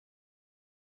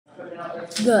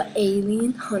The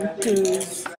Alien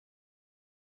Hunters.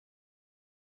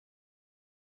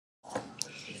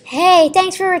 Hey,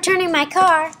 thanks for returning my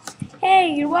car.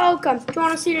 Hey, you're welcome. Do you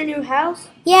want to see the new house?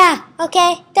 Yeah,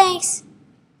 okay, thanks.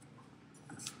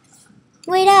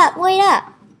 Wait up.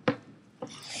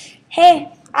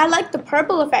 Hey, I like the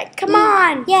purple effect. Come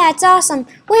on. Yeah, it's awesome.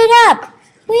 Wait up.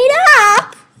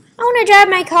 I want to drive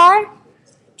my car.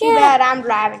 Too bad I'm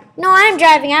driving. No, I'm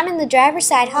driving. I'm in the driver's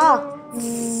side hall.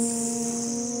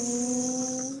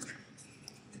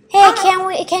 Hey,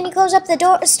 can you close up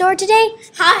the store today?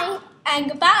 Hi, and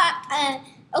goodbye.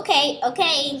 Okay,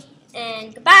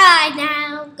 and goodbye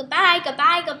now. Goodbye.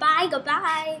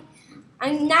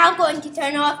 I'm now going to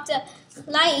turn off the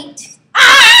light.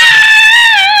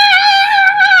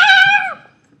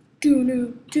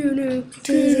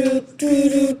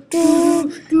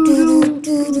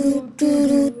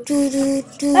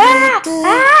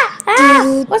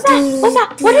 What's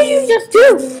that? What did you just do?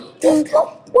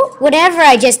 Whatever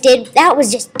I just did, that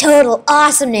was just total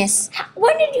awesomeness.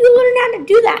 When did you learn how to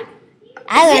do that?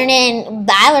 I learned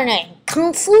in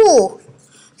Kung Fu.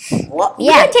 What?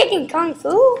 Yeah. You're taking Kung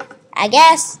Fu? I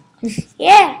guess.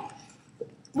 Yeah.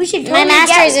 We should totally My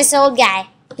master get is this old guy.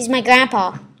 He's my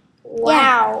grandpa.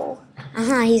 Wow.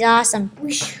 He's awesome.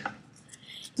 Is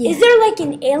there like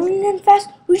an alien infest?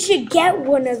 We should get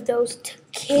one of those to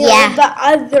kill Yeah. the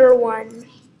other one.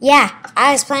 Yeah,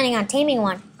 I was planning on taming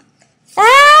one.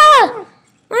 Ah!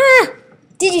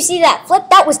 Did you see that flip?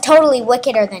 That was totally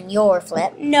wickeder than your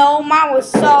flip. No, mine was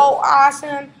so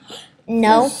awesome.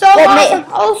 No. So but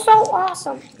awesome. So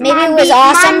awesome. Maybe Mine it was beat-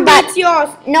 awesome, mine but beats yours.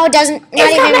 no, it doesn't. Not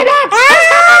It's even. coming back.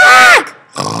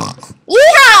 Ah!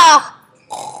 Yeehaw!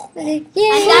 I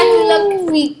got to look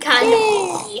freak kind of.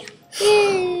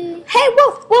 Hey,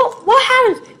 what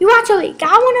happens? You actually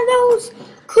got one of those?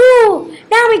 Cool.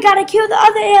 Now we gotta kill the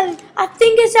other alien. I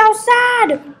think it's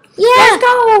outside. Yeah. Let's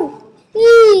go.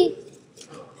 Yee.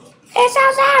 It's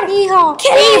outside. Yeehaw.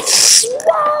 Kill it.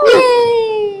 Whoa.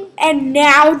 Yay. And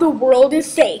now the world is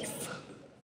safe.